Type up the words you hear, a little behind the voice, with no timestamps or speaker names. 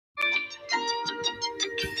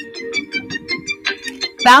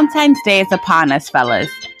Valentine's Day is upon us,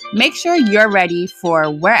 fellas. Make sure you're ready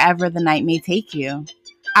for wherever the night may take you.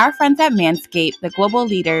 Our friends at Manscaped, the global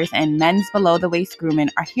leaders in men's below-the-waist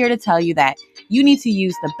grooming, are here to tell you that you need to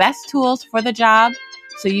use the best tools for the job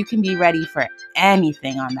so you can be ready for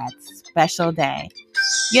anything on that special day.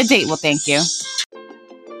 Your date will thank you.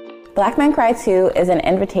 Black Men Cry Too is an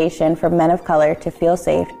invitation for men of color to feel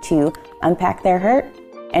safe to unpack their hurt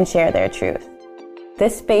and share their truth.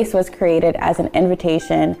 This space was created as an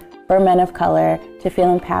invitation for men of color to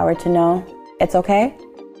feel empowered to know it's okay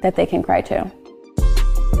that they can cry too.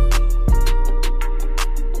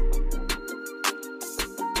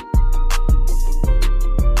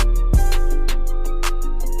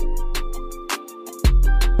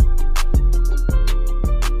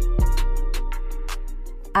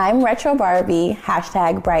 I'm Retro Barbie,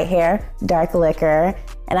 hashtag bright hair, dark liquor,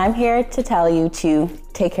 and I'm here to tell you to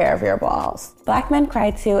take care of your balls. Black Men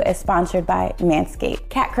Cry Too is sponsored by Manscaped.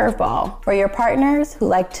 Cat Curveball. For your partners who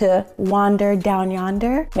like to wander down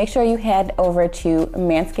yonder, make sure you head over to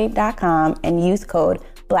manscaped.com and use code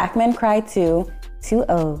BlackMenCry2, 2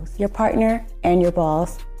 O's. Your partner and your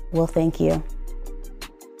balls will thank you.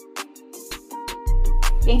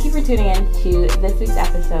 Thank you for tuning in to this week's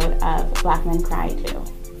episode of Black Men Cry Too.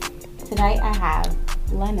 Tonight I have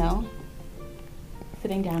Leno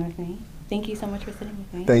sitting down with me. Thank you so much for sitting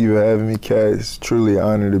with me. Thank you for having me, Kat. It's truly an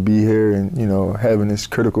honor to be here and, having this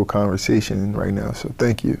critical conversation right now. So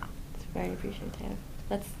thank you. It's very appreciative.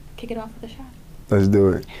 Let's kick it off with a shot. Let's do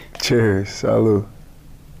it. Cheers. Salud.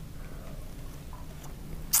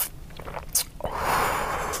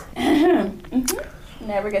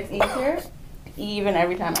 Never gets easier, even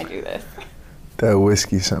every time I do this. That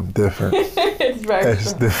whiskey's something different. It's very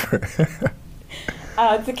That's different.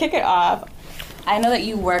 To kick it off, I know that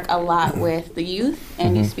you work a lot with the youth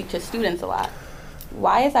and you speak to students a lot.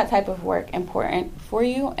 Why is that type of work important for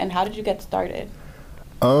you, and how did you get started?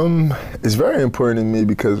 It's very important to me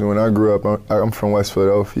because when I grew up, I'm from West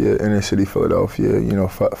Philadelphia, inner city Philadelphia.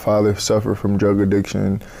 Father suffered from drug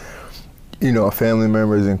addiction. Family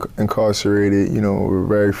members incarcerated,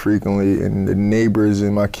 very frequently, and the neighbors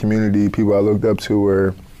in my community, people I looked up to,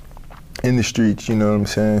 were in the streets, you know what I'm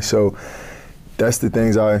saying? So that's the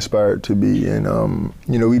things I inspired to be. And,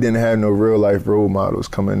 we didn't have no real life role models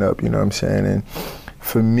coming up, you know what I'm saying? And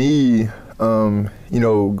for me,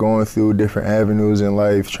 going through different avenues in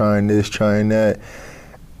life, trying this, trying that,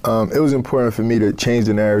 it was important for me to change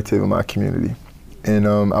the narrative in my community. And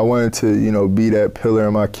I wanted to, be that pillar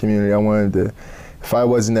in my community. I wanted to, if I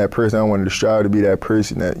wasn't that person, I wanted to strive to be that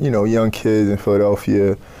person that, young kids in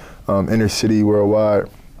Philadelphia, inner city, worldwide,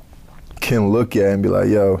 can look at and be like,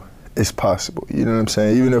 yo, it's possible. You know what I'm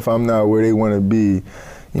saying? Even if I'm not where they want to be,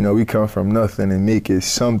 we come from nothing and make it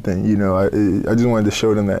something. I just wanted to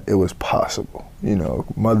show them that it was possible.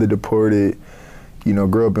 Mother deported,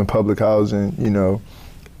 grew up in public housing,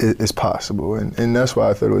 it's possible. And that's why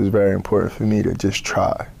I thought it was very important for me to just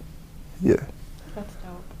try. Yeah. That's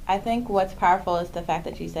dope. I think what's powerful is the fact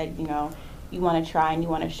that you said, you want to try and you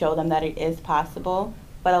want to show them that it is possible.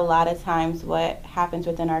 But a lot of times what happens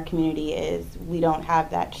within our community is we don't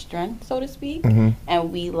have that strength, so to speak,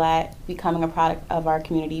 and we let becoming a product of our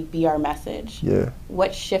community be our message. Yeah.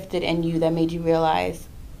 What shifted in you that made you realize,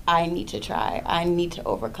 I need to try, I need to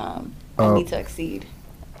overcome, I need to exceed?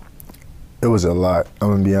 It was a lot. I'm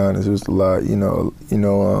gonna be honest. It was a lot.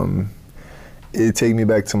 It take me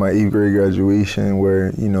back to my 8th grade graduation,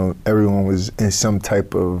 where everyone was in some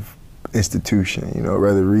type of institution.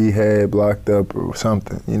 Whether rehab, locked up, or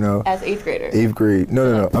something. As 8th grader. 8th grade.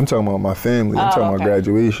 No. I'm talking about my family. I'm talking about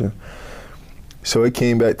graduation. So it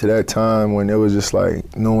came back to that time when it was just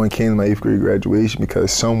like no one came to my 8th grade graduation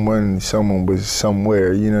because someone was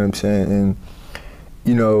somewhere. You know what I'm saying? And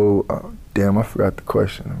damn, I forgot the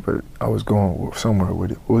question, but I was going somewhere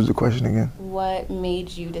with it. What was the question again? What made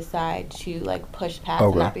you decide to push past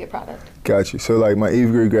and not be a product? Got you. So my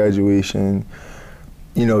 8th grade graduation,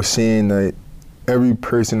 seeing that every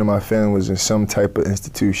person in my family was in some type of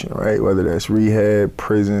institution, right? Whether that's rehab,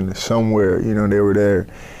 prison, somewhere, they were there.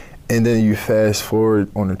 And then you fast forward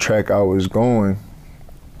on the track I was going,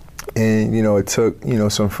 and it took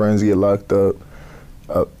some friends to get locked up.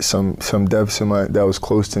 Some deaths that was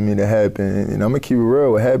close to me to happen. And I'm gonna keep it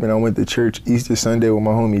real. What happened, I went to church Easter Sunday with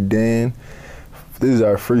my homie Dan. This is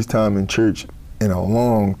our first time in church in a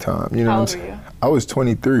long time. How old were you? I was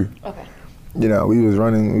 23. Okay. We was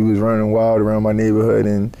running wild around my neighborhood,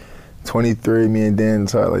 and 23, me and Dan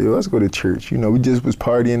decided, like, yo, let's go to church. We just was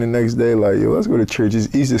partying the next day, like, yo, let's go to church.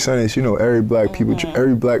 It's Easter Sunday, so, every black people,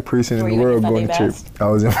 every black person in the world going to church. I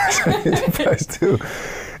was in my Sunday best too.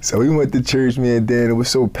 So we went to church, me and Dan. It was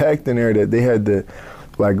so packed in there that they had the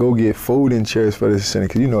like go get folding chairs for the center,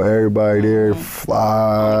 because you know everybody there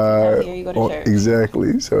fly. Here you go to church.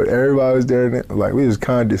 Exactly. So everybody was there, and like we was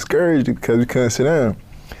kind of discouraged because we couldn't sit down,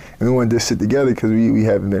 and we wanted to sit together because we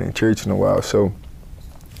haven't been in church in a while. So,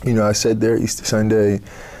 you know, I sat there Easter Sunday,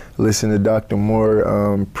 listened to Dr.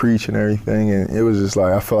 Moore preach and everything, and it was just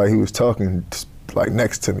like I felt like he was talking like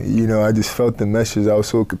next to me. You know, I just felt the message. I was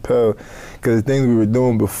so compelled because the things we were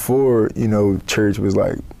doing before, you know, church was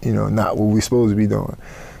like, you know, not what we supposed to be doing.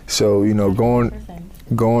 So, you know, going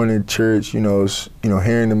to church, you know,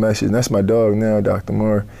 hearing the message. And that's my dog now, Dr.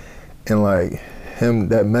 Moore, and like him,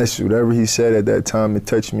 that message, whatever he said at that time, it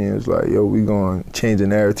touched me. It was like, yo, we gonna change the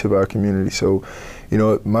narrative of our community. So, you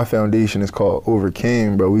know, my foundation is called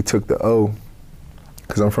Overcame, but we took the O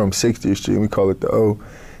because I'm from 60th Street. And we call it the O.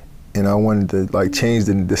 And I wanted to like change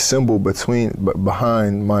the symbol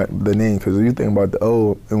behind the name, because if you think about the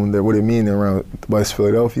O and what it means around West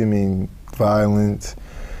Philadelphia, mean violence,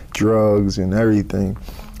 drugs, and everything.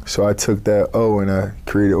 So I took that O and I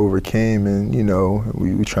created Overcame, and you know,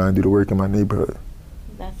 we try and do the work in my neighborhood.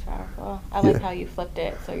 That's powerful. I like how you flipped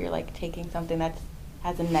it. So you're like taking something that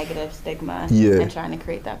has a negative stigma and trying to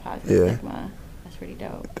create that positive stigma. That's pretty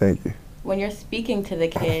dope. Thank you. When you're speaking to the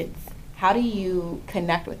kids, how do you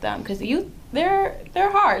connect with them? Because they're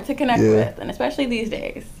hard to connect with, and especially these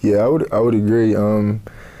days. Yeah, I would agree.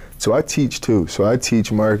 So I teach too. So I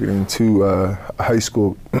teach marketing to high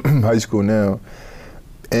school now,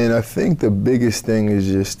 and I think the biggest thing is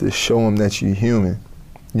just to show them that you're human.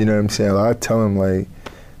 You know what I'm saying? Like, I tell them like,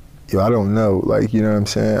 yo, I don't know. Like, you know what I'm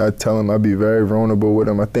saying? I tell them I be very vulnerable with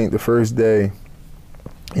them. I think the first day,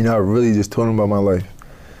 you know, I really just told them about my life.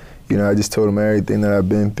 You know, I just told them everything that I've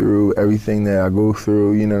been through, everything that I go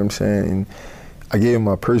through, you know what I'm saying? And I gave them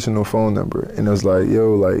my personal phone number, and I was like,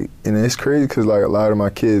 yo, like, and it's crazy because like a lot of my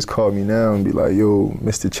kids call me now and be like, yo,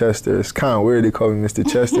 Mr. Chester. It's kind of weird they call me Mr.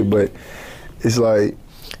 Chester, but it's like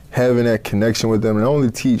having that connection with them. And I only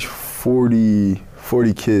teach 40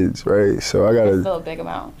 kids, right? So I gotta. That's still a big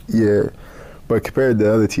amount. Yeah, but compared to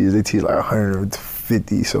other teachers, they teach like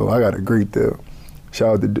 150, so I got a great deal.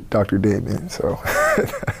 Shout out to Dr. Damien, so.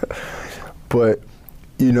 But,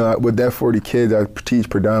 you know, with that 40 kids, I teach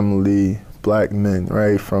predominantly black men,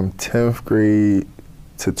 right? From 10th grade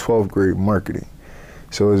to 12th grade marketing.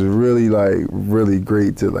 So it's really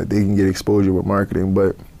great to like, they can get exposure with marketing.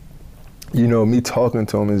 But, you know, me talking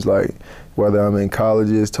to them is like, whether I'm in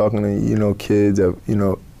colleges, talking to, you know, kids at, you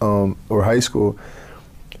know, or high school,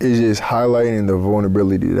 it's just highlighting the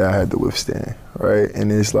vulnerability that I had to withstand, right?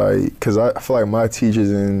 And it's like, because I feel like my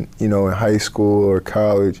teachers in high school or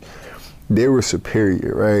college, they were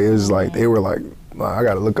superior, right? It was like, they were like, I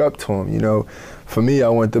gotta look up to them, you know? For me, I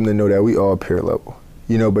want them to know that we all peer level,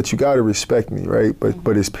 you know, but you gotta respect me, right?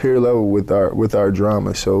 But it's peer level with our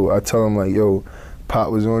drama. So I tell them like, yo, Pop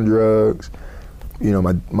was on drugs, you know,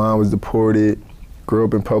 my mom was deported, grew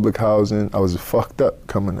up in public housing. I was fucked up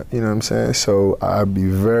coming up, you know what I'm saying? So I'd be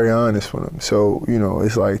very honest with them. So, you know,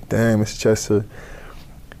 it's like, damn, Mr. Chester,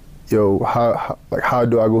 yo, how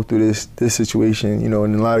do I go through this situation? You know,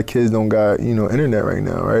 and a lot of kids don't got, you know, internet right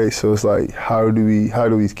now, right? So it's like, how do we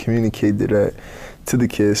communicate that to the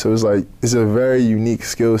kids? So it's like, it's a very unique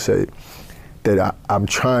skill set that I'm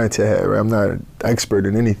trying to have, right? I'm not an expert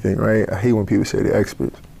in anything, right? I hate when people say they're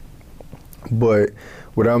experts. But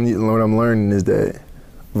what I'm learning is that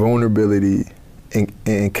vulnerability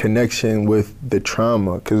and connection with the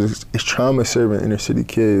trauma, because it's trauma serving inner city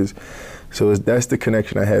kids. So that's the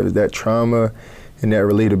connection I have, is that trauma and that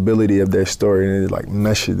relatability of their story, and it like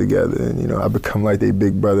meshes together. And, you know, I become like their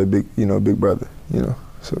big brother, you know,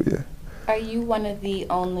 so yeah. Are you one of the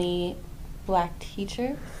only black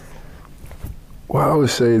teachers? Well, I would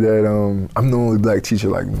say that I'm the only black teacher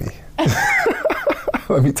like me.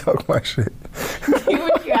 Let me talk my shit. Do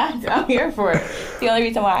what you have to. I'm here for it. The only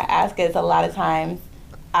reason why I ask is a lot of times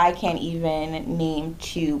I can't even name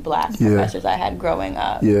 2 black professors I had growing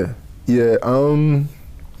up. Yeah.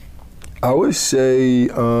 I would say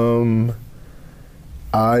I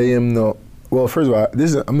am the, well, first of all,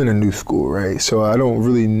 I'm in a new school, right? So I don't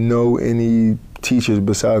really know any teachers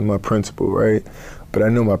besides my principal, right? But I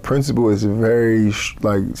know my principal is very,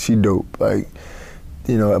 like, she dope. Like,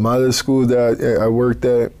 you know, at my other schools that I worked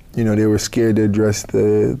at, you know, they were scared to address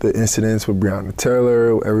the incidents with Breonna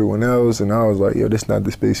Taylor, everyone else, and I was like, yo, this is not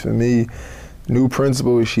the space for me. New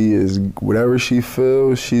principal, she is, whatever she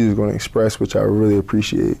feels, she's going to express, which I really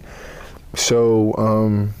appreciate.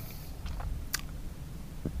 So,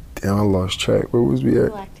 damn, I lost track. Where was we at?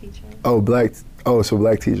 Black teacher. So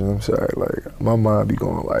black teachers, I'm sorry. Like, my mind be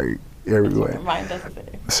going, like, everywhere. Mine doesn't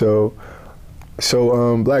fit. So,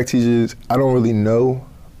 black teachers, I don't really know,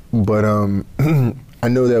 but I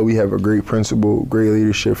know that we have a great principal, great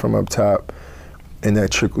leadership from up top, and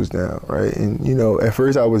that trickles down, right? And, you know, at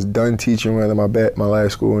first I was done teaching at my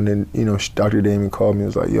last school, and then, you know, Dr. Damien called me and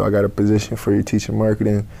was like, yo, I got a position for you teaching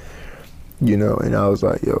marketing, you know, and I was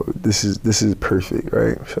like, yo, this is perfect,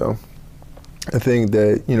 right? So I think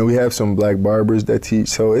that, you know, we have some black barbers that teach,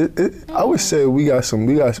 so I would say we got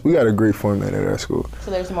a great format at our school.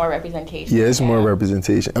 So there's more representation. Yeah, it's more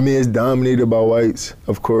representation. I mean, it's dominated by whites,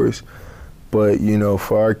 of course, but, you know,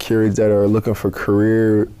 for our kids that are looking for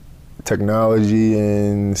career technology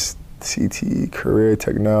and CTE, career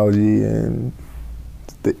technology and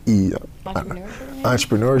the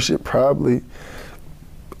entrepreneurship probably,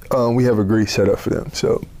 we have a great setup for them,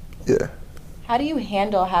 so, yeah. How do you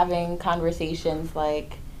handle having conversations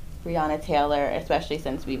like Breonna Taylor, especially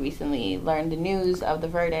since we recently learned the news of the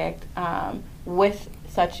verdict, with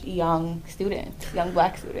such young students, young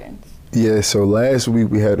black students? Yeah, so last week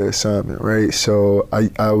we had an assignment, right? So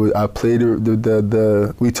I played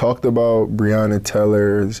we talked about Breonna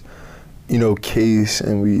Taylor's, you know, case,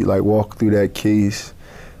 and we like walked through that case.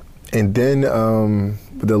 And then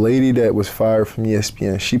the lady that was fired from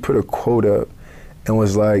ESPN, she put a quote up and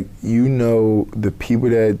was like, you know, the people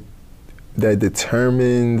that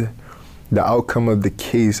determined the outcome of the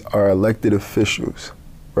case are elected officials,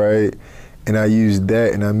 right? And I used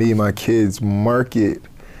that, and I made my kids market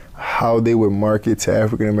how they would market to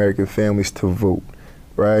African American families to vote,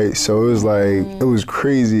 right? So it was like, it was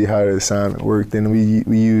crazy how the assignment worked. And we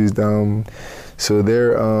used, so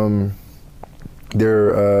their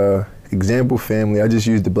example family, I just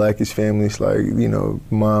used the blackest families, like, you know,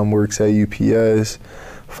 mom works at UPS,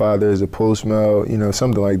 father is a postmail, you know,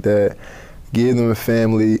 something like that. Gave them a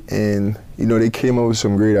family, and, you know, they came up with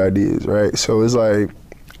some great ideas, right? So it's like,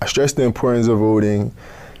 I stress the importance of voting,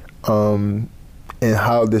 and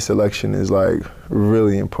how this election is like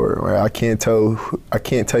really important, right? I can't tell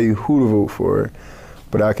you who to vote for,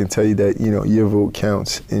 but I can tell you that, you know, your vote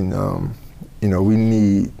counts, and you know, we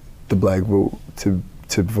need the black vote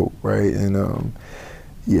to vote, right? And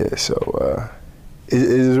yeah, so it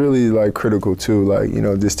is really like critical too, like, you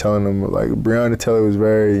know, just telling them, like, Breonna Taylor was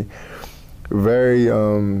very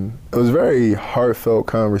it was very heartfelt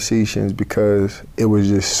conversations because it was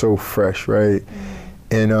just so fresh, right?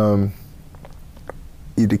 And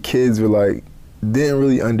the kids were like, didn't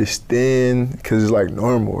really understand because it's like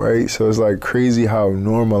normal, right? So it's like crazy how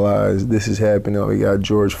normalized this is happening. We got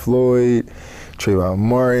George Floyd, Trayvon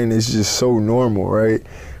Martin, it's just so normal, right?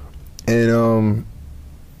 And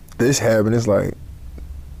this happened, it's like,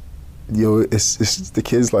 yo, it's the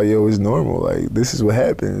kids like, yo, it's normal, like, this is what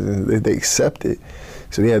happens, and they accept it.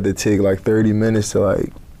 So we had to take like 30 minutes to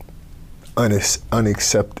like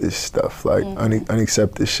unaccept this stuff, like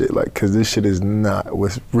unaccept this shit, like, cause this shit is not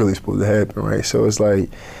what's really supposed to happen, right? So it's like,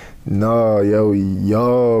 nah, yo,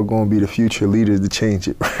 y'all gonna be the future leaders to change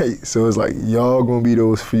it, right? So it's like, y'all gonna be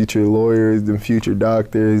those future lawyers, them future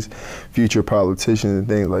doctors, future politicians and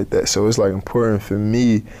things like that. So it's like important for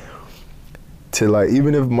me to, like,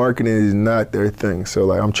 even if marketing is not their thing, so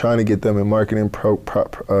like I'm trying to get them in marketing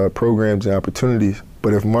programs and opportunities,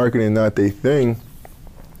 but if marketing is not their thing,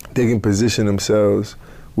 they can position themselves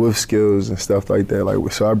with skills and stuff like that.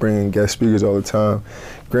 Like, so I bring in guest speakers all the time.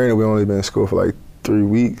 Granted, we only been in school for like 3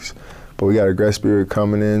 weeks, but we got a guest speaker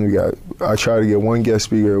coming in. I try to get one guest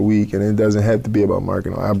speaker a week, and it doesn't have to be about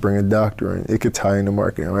marketing. I bring a doctor in. It could tie into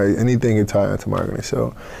marketing, right? Anything can tie into marketing.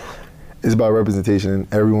 So it's about representation,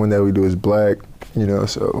 and everyone that we do is black, you know,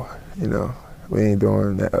 so, you know, we ain't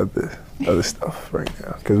doing that other stuff right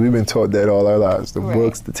now, because we've been taught that all our lives. The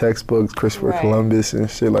books, the textbooks, Christopher Columbus and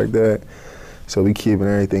shit like that. So we keeping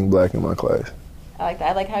everything black in my class. I like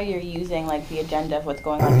that. I like how you're using like the agenda of what's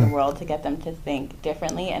going on in the world to get them to think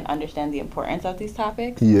differently and understand the importance of these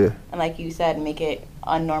topics. Yeah. And like you said, make it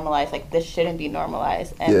unnormalized. Like, this shouldn't be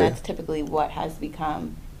normalized. And that's typically what has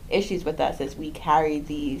become issues with us, is we carry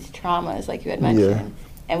these traumas, like you had mentioned,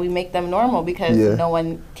 and we make them normal because no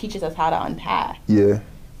one teaches us how to unpack. Yeah.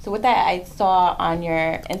 So with that, I saw on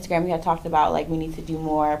your Instagram you had talked about, like, we need to do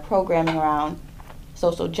more programming around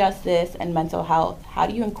social justice and mental health. How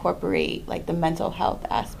do you incorporate, like, the mental health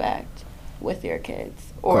aspect with your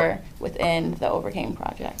kids or within the Overcame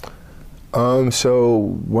Project?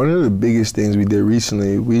 So one of the biggest things we did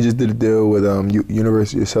recently, we just did a deal with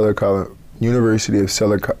University of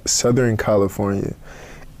Southern California.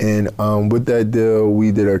 And with that deal,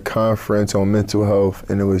 we did a conference on mental health,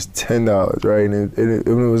 and it was $10, right? And it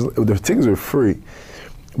was, the tickets were free,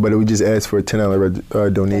 but we just asked for a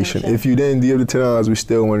 $10 donation. If you didn't give the $10, we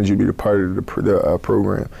still wanted you to be a part of the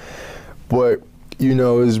program. But, you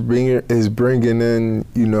know, it's bringing in,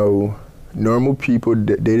 you know, normal people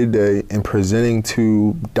day to day and presenting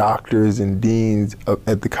to doctors and deans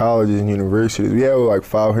at the colleges and universities. We had like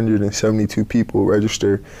 572 people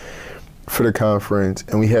register for the conference,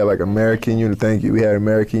 and we had like thank you. We had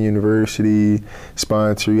American University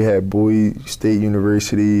sponsor. We had Bowie State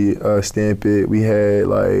University stamp it. We had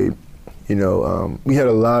like, we had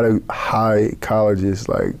a lot of high colleges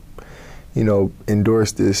like,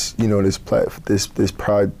 endorse this, this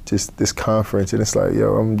conference, and it's like,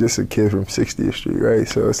 yo, I'm just a kid from 60th Street, right?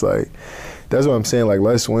 So it's like, that's what I'm saying. Like,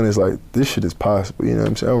 let's win is like, this shit is possible. You know what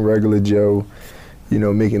I'm saying? I'm regular Joe,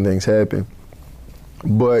 making things happen.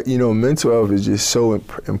 But mental health is just so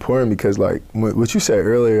important because like what you said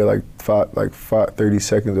earlier, like 30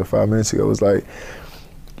 seconds or 5 minutes ago, was like,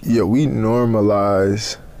 we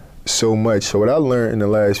normalize so much. So what I learned in the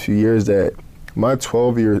last few years that my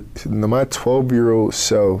 12-year-old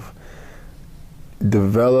self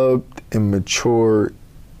developed and matured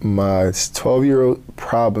my 12-year-old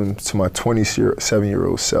problems to my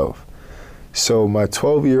 27-year-old self. So my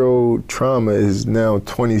 12-year-old trauma is now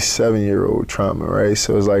 27-year-old trauma, right?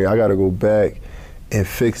 So it's like I got to go back and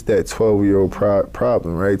fix that 12-year-old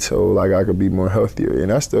problem, right? So like I could be more healthier,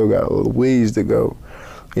 and I still got a little ways to go.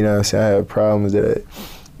 You know what I'm saying? I have problems that,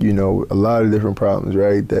 a lot of different problems,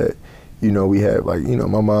 right? That, we have like,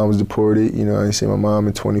 my mom was deported, I ain't seen my mom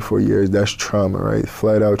in 24 years. That's trauma, right?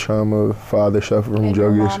 Flat out trauma. Father suffered from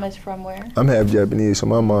drug addiction. Your mom is from where? I'm half Japanese, so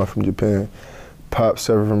my mom from Japan. Pop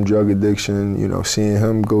suffered from drug addiction, seeing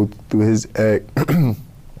him go through his act,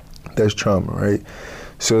 that's trauma, right?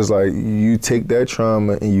 So it's like you take that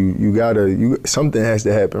trauma and you gotta, something has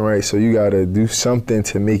to happen, right? So you gotta do something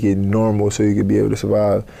to make it normal so you can be able to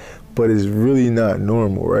survive. But it's really not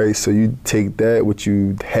normal, right? So you take that, what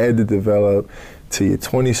you had to develop, to your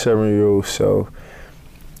 27-year-old self,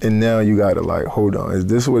 and now you gotta like, hold on, is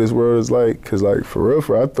this what this world is like? Cause like for real,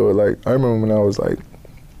 I thought like, I remember when I was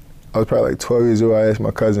probably like 12 years old, I asked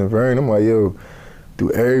my cousin Vern, I'm like, yo, do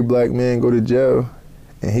every black man go to jail?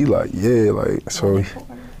 And he like, yeah, like, so,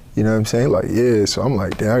 you know what I'm saying? Like, yeah, so I'm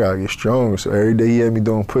like, damn, I gotta get stronger. So every day he had me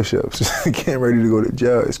doing push-ups, getting ready to go to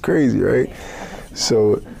jail. It's crazy, right?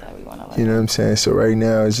 So, you know what I'm saying? So right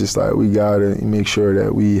now, it's just like, we gotta make sure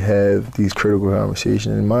that we have these critical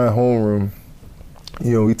conversations. In my homeroom,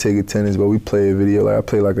 we take attendance, but we play a video. Like I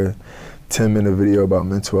play like a 10-minute video about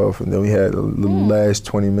mental health, and then we had the last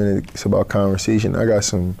 20 minutes about conversation. I got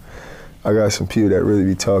some people that really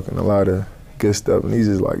be talking a lot of good stuff, and these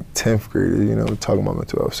is like 10th graders, talking about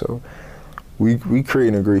mental health. So we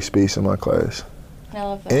creating a great space in my class. I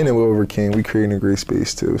love that. And in Wilbur King, we creating a great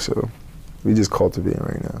space too. So we just cultivating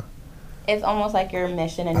right now. It's almost like your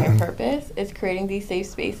mission and your purpose is creating these safe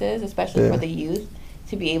spaces, especially for the youth,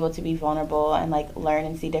 to be able to be vulnerable and like learn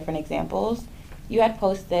and see different examples. You had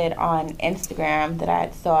posted on Instagram that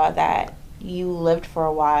I saw that you lived for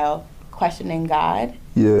a while questioning God.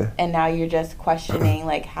 Yeah. And now you're just questioning,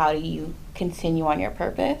 like, how do you continue on your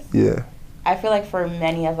purpose? Yeah. I feel like for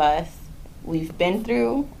many of us, we've been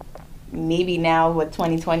through, maybe now with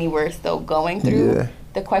 2020, we're still going through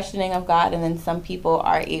the questioning of God. And then some people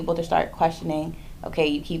are able to start questioning, okay,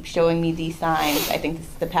 you keep showing me these signs. I think this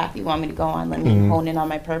is the path you want me to go on. Let me hone in on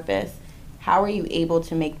my purpose. How are you able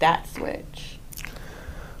to make that switch?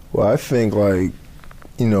 Well, I think, like,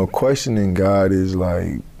 questioning God is,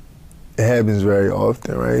 like, it happens very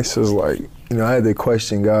often, right? So it's like, I had to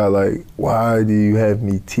question God, like, why do you have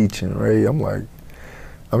me teaching, right? I'm like,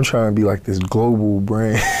 I'm trying to be like this global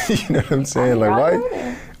brand, you know what I'm saying? Like,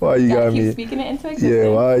 why you got me? Speaking it into existence. Yeah,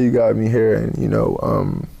 why you got me here?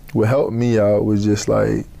 And, what helped me out was just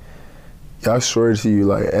like, I swear to you,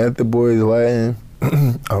 like, at the Boys Latin,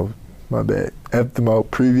 oh, my bad. After my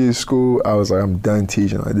previous school, I was like, I'm done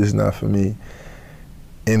teaching. Like, this is not for me.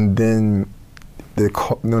 And then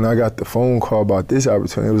when I got the phone call about this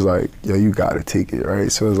opportunity, it was like, yo, you gotta take it,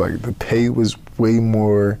 right? So it was like, the pay was way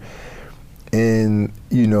more, and,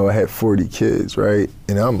 I had 40 kids, right?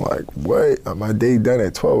 And I'm like, what? My day done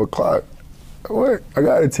at 12 o'clock. What? I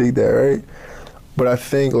gotta take that, right? But I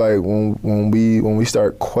think, like, when we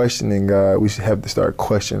start questioning God, we should have to start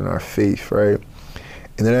questioning our faith, right?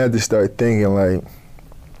 And then I had to start thinking, like,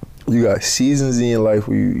 you got seasons in your life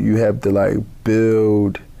where you have to, like,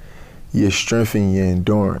 build your strength and your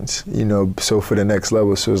endurance, so for the next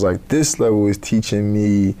level. So it's like, this level is teaching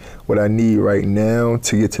me what I need right now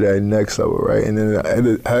to get to that next level, right? And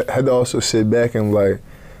then I had to also sit back and like,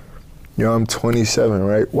 I'm 27,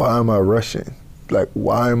 right? Why am I rushing? Like,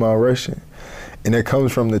 why am I rushing? And it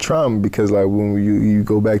comes from the trauma, because like when you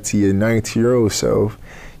go back to your 19-year-old self,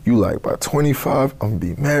 you like, by 25, I'm gonna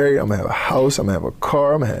be married, I'm gonna have a house, I'm gonna have a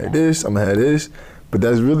car, I'm gonna have this, I'm gonna have this. But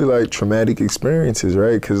that's really like traumatic experiences,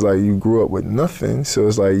 right? Because like you grew up with nothing, so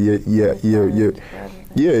it's like now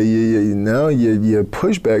your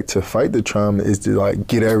pushback to fight the trauma is to like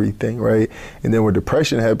get everything, right? And then when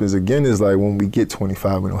depression happens again is like when we get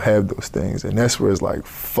 25, we don't have those things, and that's where it's like,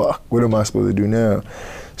 fuck, what am I supposed to do now?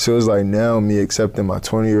 So it's like now me accepting my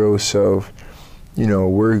 20-year-old self, you know,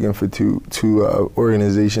 working for two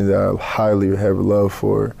organizations that I highly have love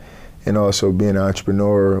for, and also being an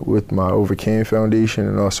entrepreneur with my Overcame Foundation,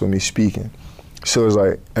 and also me speaking. So it's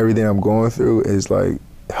like everything I'm going through is like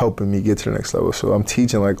helping me get to the next level. So I'm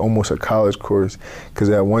teaching like almost a college course, because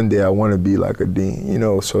that one day I want to be like a dean, you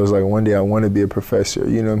know? So it's like one day I want to be a professor,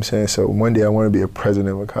 you know what I'm saying? So one day I want to be a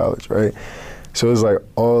president of a college, right? So it's like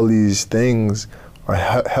all these things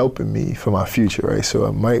are helping me for my future, right? So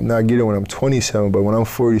I might not get it when I'm 27, but when I'm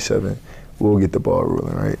 47, we'll get the ball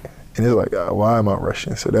rolling, right? And it's like, why am I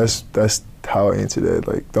rushing? So that's how I answer that.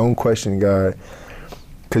 Like, don't question God,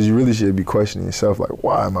 because you really should be questioning yourself, like,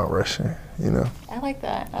 why am I rushing, you know? I like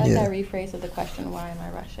that. I like that rephrase of the question, why am I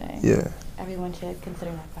rushing? Yeah. Everyone should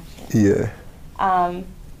consider that question. Yeah.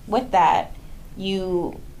 With that,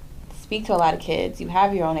 you speak to a lot of kids, you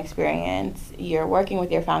have your own experience, you're working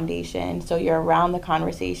with your foundation, so you're around the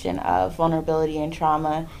conversation of vulnerability and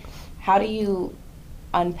trauma. How do you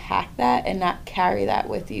unpack that and not carry that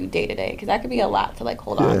with you day to day? Because that could be a lot to like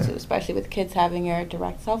hold on to, especially with kids having your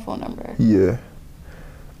direct cell phone number. Yeah.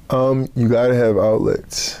 You gotta have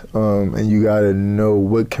outlets, and you gotta know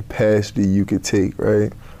what capacity you could take,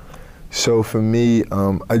 right? So for me,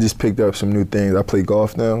 I just picked up some new things. I play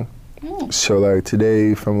golf now. So like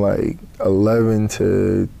today from like 11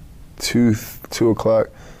 to 2 o'clock,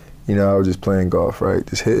 you know, I was just playing golf, right?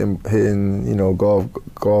 Just hitting, you know,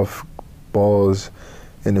 golf balls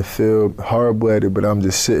in the field, horrible at it, but I'm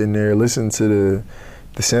just sitting there listening to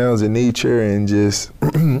the sounds of nature and just,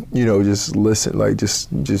 you know, just listen, like just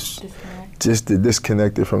to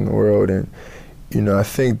disconnect it from the world. And, you know, I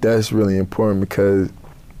think that's really important because,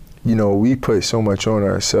 you know, we put so much on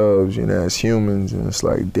ourselves, you know, as humans, and it's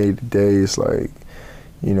like day to day, it's like,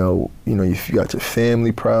 you know, you got your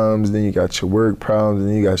family problems, then you got your work problems, and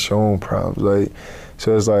then you got your own problems, like,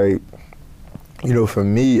 so it's like, you know, for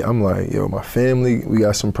me, I'm like, yo, my family, we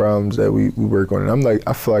got some problems that we work on. And I'm like,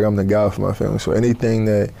 I feel like I'm the guy for my family. So anything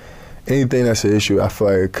that's an issue, I feel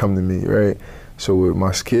like it come to me, right? So with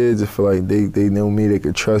my kids, I feel like they know me, they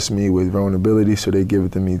could trust me with vulnerability, so they give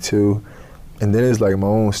it to me too. And then it's like my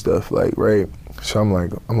own stuff, like, right? So I'm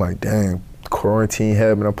like, dang, quarantine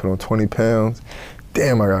happened, I put on 20 pounds.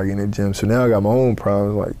 Damn, I gotta get in the gym. So now I got my own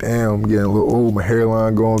problems, like, damn, I'm getting a little old, my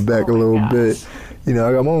hairline going back a little bit. You know,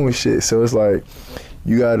 I got my own shit. So it's like,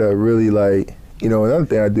 you gotta really like, you know, another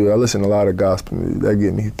thing I do, I listen to a lot of gospel music. That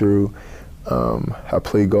get me through. I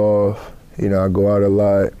play golf, you know, I go out a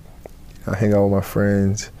lot. I hang out with my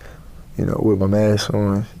friends, you know, with my mask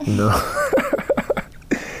on, you know.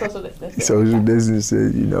 Social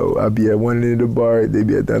distancing, you know, I be at one end of the bar, they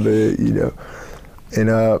be at the other end, you know. And,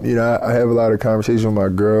 you know, I have a lot of conversations with my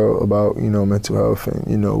girl about, you know, mental health, and,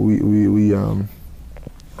 you know, we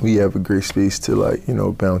have a great space to, like, you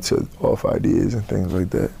know, bounce off ideas and things like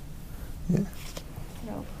that. Yeah.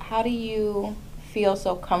 How do you feel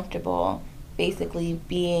so comfortable basically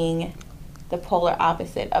being the polar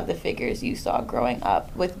opposite of the figures you saw growing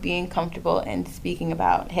up, with being comfortable and speaking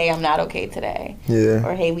about, hey, I'm not okay today,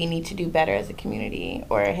 or hey, we need to do better as a community,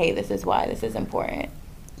 or hey, this is why this is important?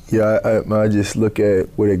 Yeah, I just look at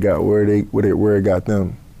what it got, where it got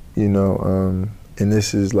them, you know. And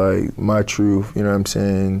this is like my truth, you know what I'm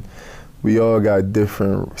saying? We all got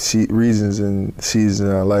different reasons and seasons in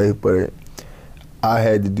our life, but I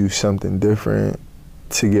had to do something different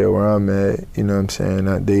to get where I'm at, you know what I'm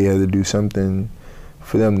saying? They had to do something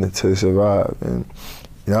for them to survive. And,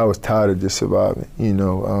 you know, I was tired of just surviving, you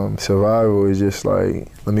know. Survival is just like,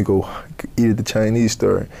 let me go eat at the Chinese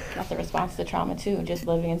store. That's a response to trauma too, just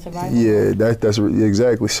living in survival. Yeah, that's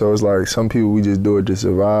exactly. So it's like some people, we just do it to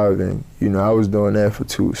survive, and, you know, I was doing that for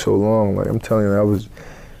so long. Like, I'm telling you, I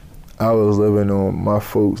was living on my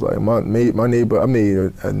folks, like my neighbor. I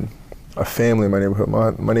made a family in my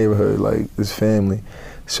neighborhood. My neighborhood, like, is family.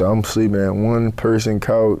 So I'm sleeping at one person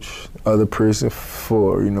couch, other person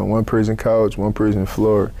floor, you know, one person couch, one person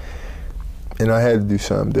floor. And I had to do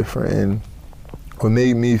something different. And what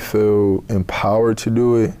made me feel empowered to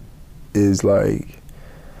do it is like,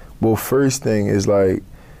 well, first thing is like,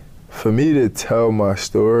 for me to tell my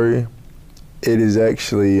story, it is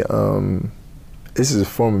actually, this is a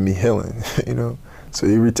form of me healing, you know? So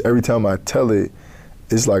every time I tell it,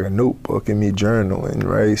 it's like a notebook and me journaling,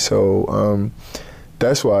 right? So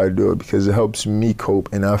that's why I do it, because it helps me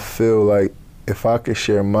cope. And I feel like if I could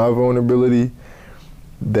share my vulnerability,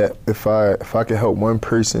 that if I could help one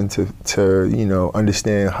person to you know,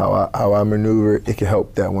 understand how I maneuver, it can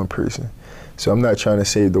help that one person. So I'm not trying to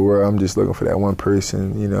save the world. I'm just looking for that one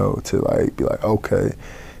person, you know, to like be like, okay,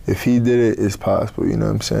 if he did it, it's possible. You know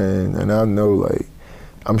what I'm saying? And I know, like,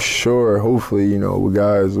 I'm sure, hopefully, you know, with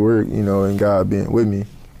God's work, you know, and God being with me,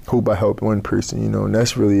 hope I help one person, you know. And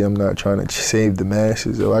that's really, I'm not trying to save the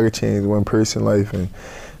masses. If I could change one person's life and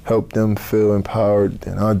help them feel empowered,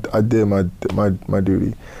 then I did my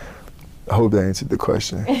duty. I hope that answered the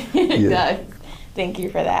question. It does. Thank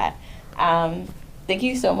you for that. Thank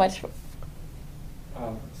you so much.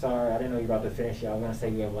 Sorry, I didn't know you were about to finish it. I was going to say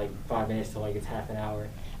you have like 5 minutes to like it's half an hour.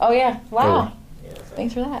 Oh, yeah. Wow. Yeah, so.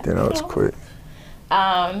 Thanks for that. Then I was quick.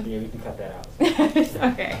 Yeah, we can cut that out.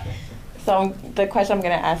 Okay. So the question I'm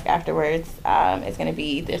going to ask afterwards is going to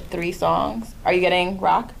be the 3 songs. Are you getting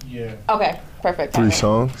rock? Yeah. Okay, perfect. 3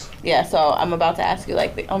 songs? Yeah, so I'm about to ask you,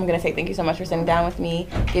 like, I'm going to say thank you so much for sitting down with me.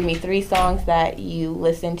 Give me 3 songs that you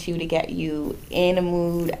listen to get you in a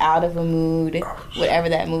mood, out of a mood, whatever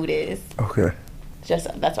that mood is. Okay.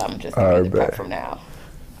 That's what I'm just going to prep from now.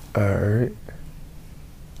 All right.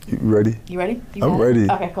 You ready? You ready? I'm ready.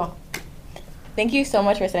 Okay, cool. Thank you so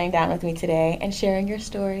much for sitting down with me today and sharing your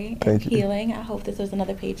story and healing. I hope this was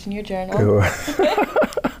another page in your journal.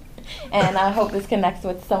 And I hope this connects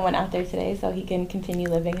with someone out there today so he can continue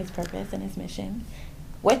living his purpose and his mission.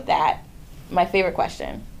 With that, my favorite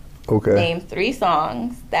question. Okay. Name 3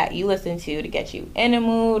 songs that you listen to get you in a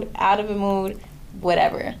mood, out of a mood,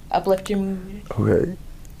 whatever. Uplift your mood. Okay.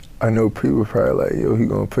 I know people probably like, yo, he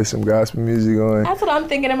gonna put some gospel music on. That's what I'm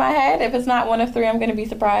thinking in my head. If it's not one of 3, I'm gonna be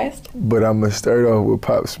surprised. But I'm gonna start off with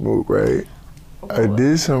Pop Smoke, right? I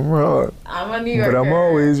did something wrong. I'm a New Yorker. But I'm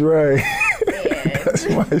always right. Yeah. That's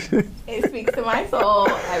my shit. It speaks to my soul.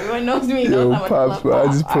 Everyone knows me. Knows how much I love Smoke. Pop.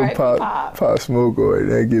 I just put Pop Smoke on.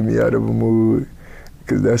 That get me out of a mood.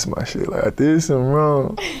 Cause that's my shit. Like, I did something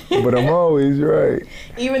wrong, but I'm always right.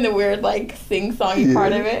 Even the weird, like, sing-songy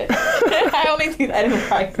part of it. I only see that in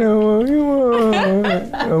practice.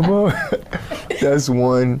 That's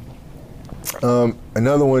one.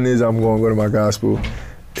 Another one is I'm gonna go to my gospel.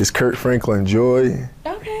 It's Kirk Franklin, Joy.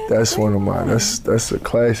 Okay. That's one of mine. That's a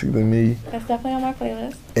classic to me. That's definitely on my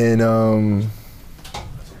playlist. And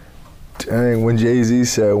dang, when Jay-Z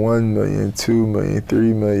said 1 million, 2 million,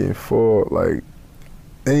 3 million, 4, like,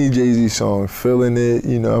 any Jay-Z song, feeling it,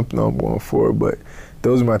 you know, I'm going for it. But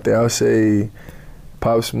those are my things. I'll say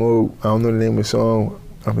Pop Smoke, I don't know the name of the song.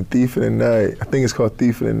 I'm a Thief in the Night. I think it's called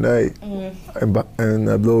Thief in the Night. And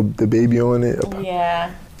the baby on it.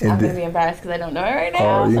 Yeah. I'm going to be embarrassed because I don't know it right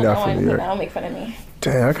now. Oh, you're not familiar. Don't make fun of me.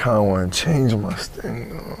 Dang, I kind of want to change my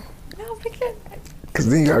thing. No, because... Because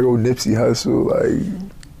then you got to go Nipsey Hussle, like,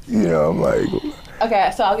 you know, I'm like...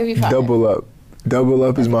 Okay, so I'll give you 5. Double Up. Double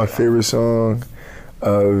Up is my favorite song.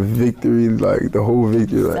 Victory, like the whole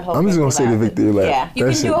Victory Lap. I'm just gonna say the Victory Lap. Yeah,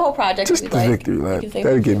 you can do a whole project. Just the Victory Lap.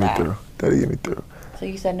 That'll get me through. That'll get me through. So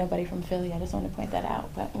you said nobody from Philly. I just want to point that out.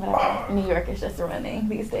 But whatever. New York is just running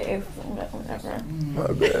these days. Whatever. My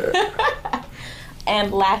bad.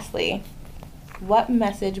 And lastly, what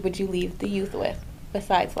message would you leave the youth with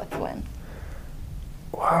besides Let's Win?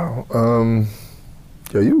 Wow.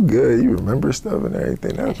 Yo, you good. You remember stuff and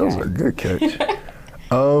everything. That was a good catch.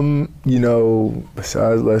 You know,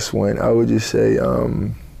 besides Let's Win, I would just say,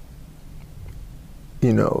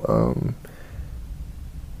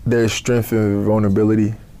 there's strength in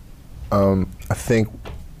vulnerability. I think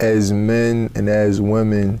as men and as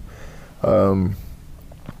women,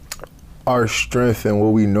 our strength and what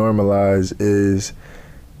we normalize is,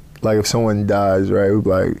 like, if someone dies, right, we're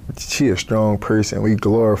like, she a strong person. We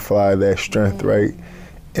glorify that strength, right?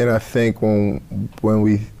 And I think when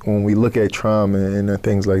we look at trauma and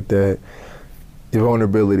things like that, your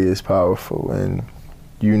vulnerability is powerful, and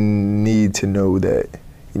you need to know that,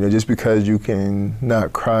 you know, just because you can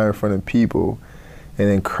not cry in front of people and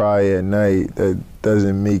then cry at night, that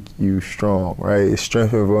doesn't make you strong, right? It's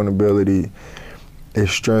strength and vulnerability.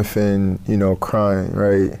 It's strength in, you know, crying,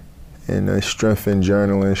 right? And it's strength in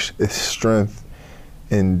journaling. It's strength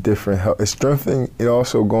in different health. It's strengthening. It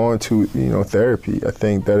also going to, you know, therapy. I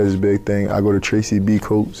think that is a big thing. I go to Tracy B.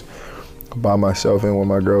 Coates by myself and with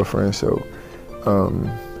my girlfriend. So,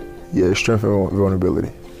 yeah, strength and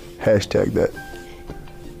vulnerability. Hashtag that.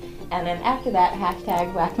 And then after that,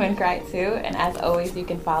 hashtag Black Men Cry Too. And as always, you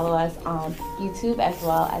can follow us on YouTube as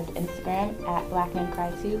well as Instagram at Black Men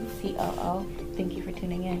Cry Too, COO. Thank you for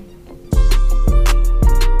tuning in.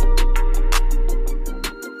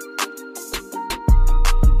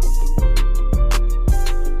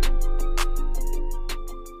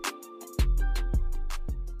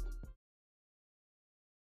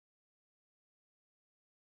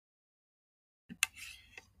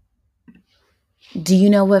 Do you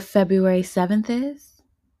know what February 7th is?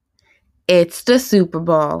 It's the Super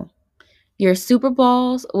Bowl. Your Super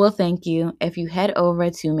Bowls will thank you if you head over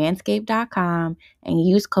to manscaped.com and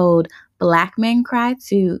use code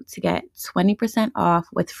BlackMenCry2 to get 20% off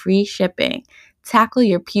with free shipping. Tackle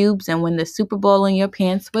your pubes and win the Super Bowl in your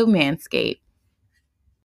pants with Manscaped.